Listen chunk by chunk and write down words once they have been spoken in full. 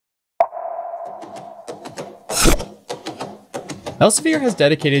Elsevier has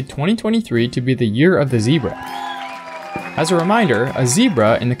dedicated 2023 to be the year of the zebra. As a reminder, a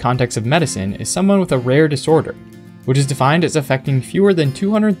zebra in the context of medicine is someone with a rare disorder, which is defined as affecting fewer than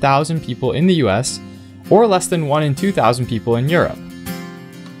 200,000 people in the US or less than 1 in 2,000 people in Europe.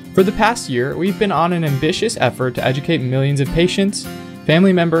 For the past year, we've been on an ambitious effort to educate millions of patients,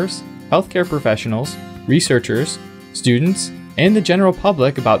 family members, healthcare professionals, researchers, students, and the general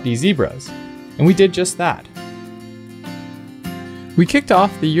public about these zebras, and we did just that. We kicked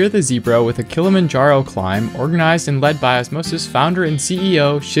off the Year of the Zebra with a Kilimanjaro climb organized and led by Osmosis founder and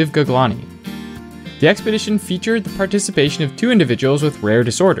CEO Shiv Gaglani. The expedition featured the participation of 2 individuals with rare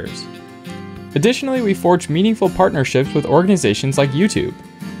disorders. Additionally, we forged meaningful partnerships with organizations like YouTube,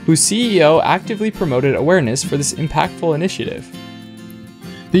 whose CEO actively promoted awareness for this impactful initiative.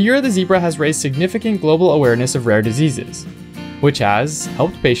 The Year of the Zebra has raised significant global awareness of rare diseases, which has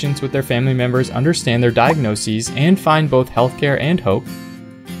helped patients with their family members understand their diagnoses and find both healthcare and hope,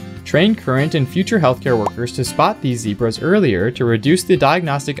 train current and future healthcare workers to spot these zebras earlier to reduce the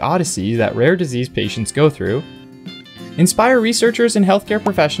diagnostic odyssey that rare disease patients go through, inspire researchers and healthcare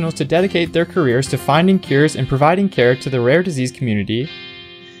professionals to dedicate their careers to finding cures and providing care to the rare disease community,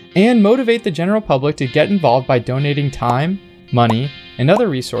 and motivate the general public to get involved by donating time, money, and other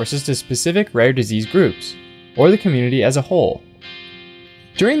resources to specific rare disease groups, or the community as a whole.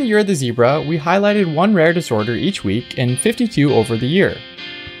 During the Year of the Zebra, we highlighted 1 rare disorder each week and 52 over the year.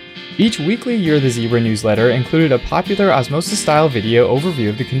 Each weekly Year of the Zebra newsletter included a popular Osmosis-style video overview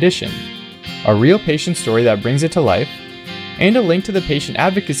of the condition, a real patient story that brings it to life, and a link to the patient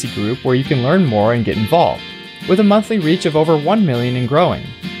advocacy group where you can learn more and get involved, with a monthly reach of over 1 million and growing.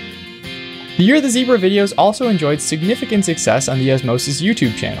 The Year of the Zebra videos also enjoyed significant success on the Osmosis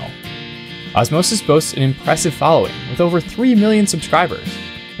YouTube channel. Osmosis boasts an impressive following, with over 3 million subscribers,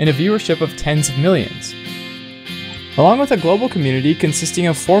 and a viewership of tens of millions, along with a global community consisting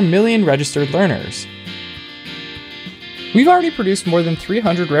of 4 million registered learners. We've already produced more than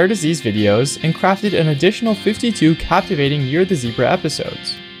 300 rare disease videos and crafted an additional 52 captivating Year of the Zebra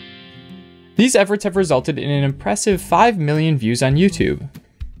episodes. These efforts have resulted in an impressive 5 million views on YouTube.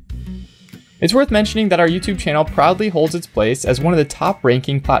 It's worth mentioning that our YouTube channel proudly holds its place as one of the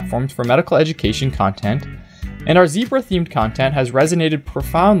top-ranking platforms for medical education content, and our zebra-themed content has resonated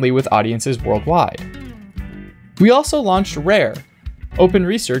profoundly with audiences worldwide. We also launched RARE, Open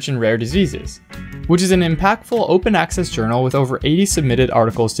Research in Rare Diseases, which is an impactful open-access journal with over 80 submitted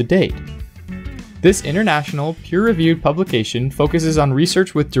articles to date. This international, peer-reviewed publication focuses on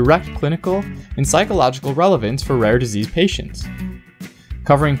research with direct clinical and psychological relevance for rare disease patients,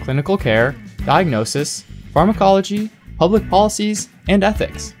 covering clinical care, diagnosis, pharmacology, public policies, and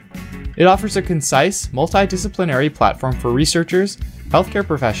ethics. It offers a concise, multidisciplinary platform for researchers, healthcare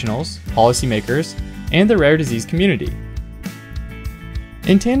professionals, policymakers, and the rare disease community.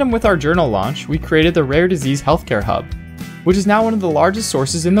 In tandem with our journal launch, we created the Rare Disease Healthcare Hub, which is now one of the largest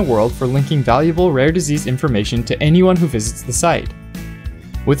sources in the world for linking valuable rare disease information to anyone who visits the site.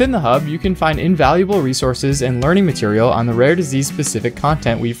 Within the hub, you can find invaluable resources and learning material on the rare disease-specific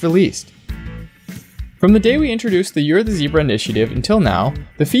content we've released. From the day we introduced the Year of the Zebra initiative until now,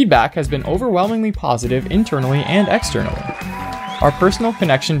 the feedback has been overwhelmingly positive internally and externally. Our personal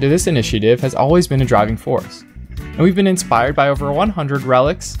connection to this initiative has always been a driving force, and we've been inspired by over 100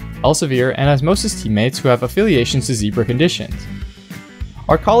 Relics, Elsevier, and Osmosis teammates who have affiliations to zebra conditions.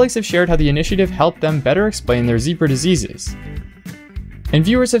 Our colleagues have shared how the initiative helped them better explain their zebra diseases. And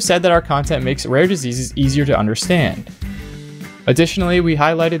viewers have said that our content makes rare diseases easier to understand. Additionally, we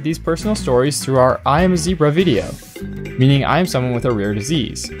highlighted these personal stories through our I Am a Zebra video, meaning I am someone with a rare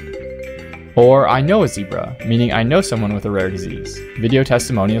disease, or I Know a Zebra, meaning I know someone with a rare disease, video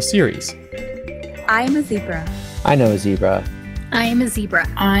testimonial series. I am a zebra. I know a zebra. I am a zebra.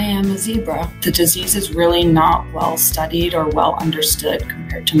 I am a zebra. The disease is really not well studied or well understood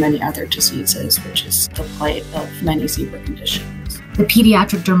compared to many other diseases, which is the plight of many zebra conditions. The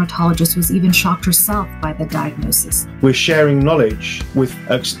pediatric dermatologist was even shocked herself by the diagnosis. We're sharing knowledge with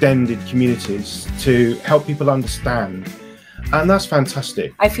extended communities to help people understand, and that's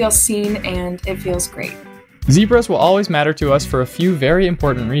fantastic. I feel seen and it feels great. Zebras will always matter to us for a few very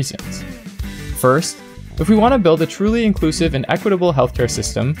important reasons. First, if we want to build a truly inclusive and equitable healthcare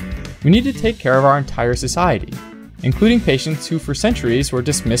system, we need to take care of our entire society, including patients who for centuries were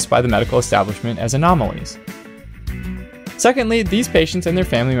dismissed by the medical establishment as anomalies. Secondly, these patients and their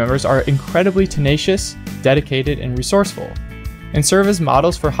family members are incredibly tenacious, dedicated, and resourceful, and serve as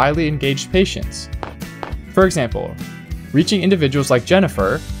models for highly engaged patients. For example, reaching individuals like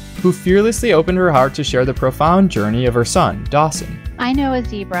Jennifer, who fearlessly opened her heart to share the profound journey of her son, Dawson. I know a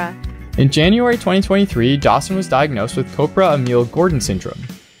zebra. In January 2023, Dawson was diagnosed with Copra-Emile-Gordon syndrome,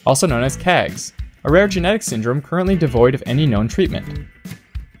 also known as CAGS, a rare genetic syndrome currently devoid of any known treatment.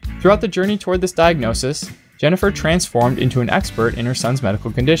 Throughout the journey toward this diagnosis, Jennifer transformed into an expert in her son's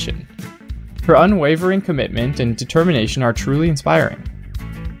medical condition. Her unwavering commitment and determination are truly inspiring.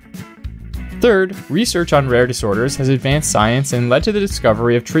 Third, research on rare disorders has advanced science and led to the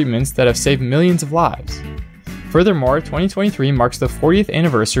discovery of treatments that have saved millions of lives. Furthermore, 2023 marks the 40th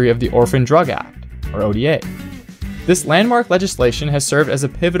anniversary of the Orphan Drug Act, or ODA. This landmark legislation has served as a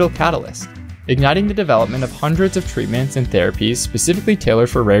pivotal catalyst, igniting the development of hundreds of treatments and therapies specifically tailored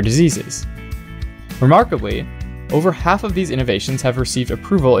for rare diseases. Remarkably, over half of these innovations have received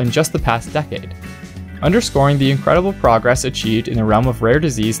approval in just the past decade, underscoring the incredible progress achieved in the realm of rare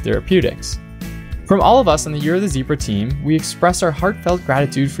disease therapeutics. From all of us on the Year of the Zebra team, we express our heartfelt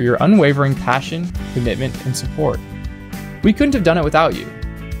gratitude for your unwavering passion, commitment, and support. We couldn't have done it without you.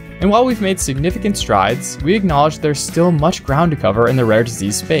 And while we've made significant strides, we acknowledge there's still much ground to cover in the rare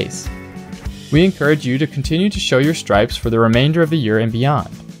disease space. We encourage you to continue to show your stripes for the remainder of the year and beyond.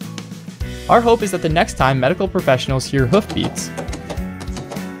 Our hope is that the next time medical professionals hear hoofbeats,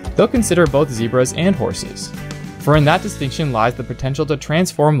 they'll consider both zebras and horses, for in that distinction lies the potential to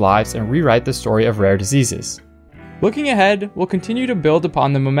transform lives and rewrite the story of rare diseases. Looking ahead, we'll continue to build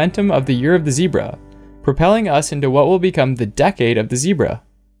upon the momentum of the Year of the Zebra, propelling us into what will become the Decade of the Zebra.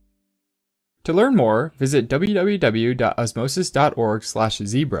 To learn more, visit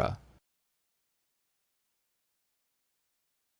www.osmosis.org/zebra.